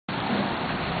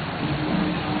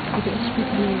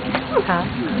Huh?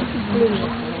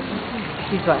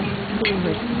 She's what?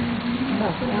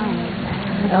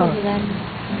 Oh.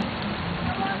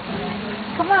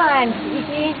 Come on,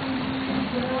 Iki.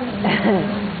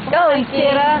 Go, Iki.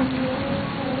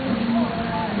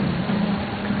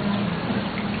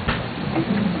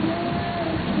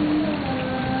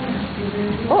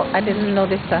 Oh, I didn't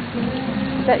notice that.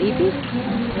 Is that Evie?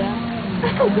 Yeah.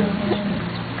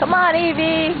 Come on,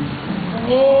 Evie.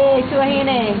 Hey,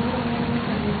 Suahine.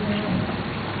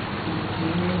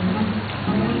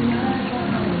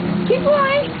 Keep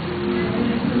going.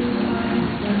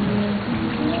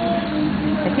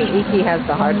 I think Iki has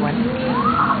the hard one.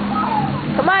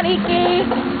 Come on, Iki.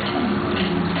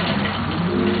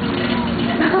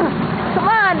 Come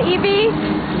on, Evie.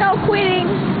 No quitting.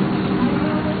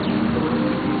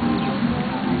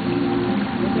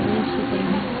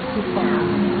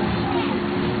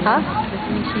 Huh?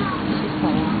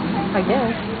 I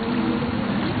guess.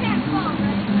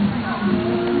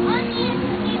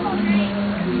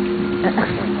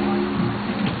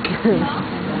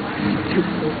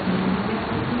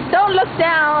 Don't look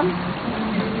down.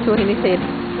 So he said,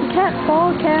 "We can't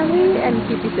fall, can we?" And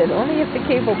Kekipi said, "Only if the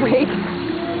cable breaks."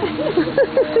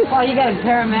 Well, you got a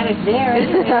paramedic there.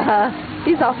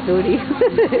 He's off duty. Who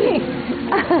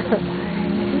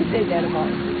said that about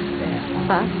that?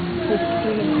 Huh?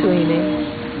 Sweeney.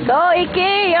 Go,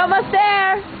 Iki! You're almost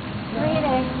there!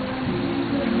 Sweeney.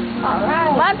 All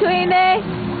right. Come on, Sweeney!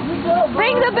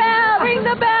 Ring the bell! Ring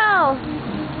the bell!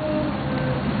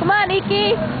 Come on,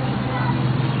 Iki!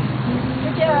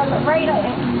 Put your right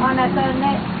on that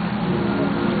net.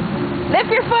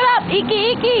 Lift your foot up,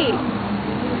 Iki!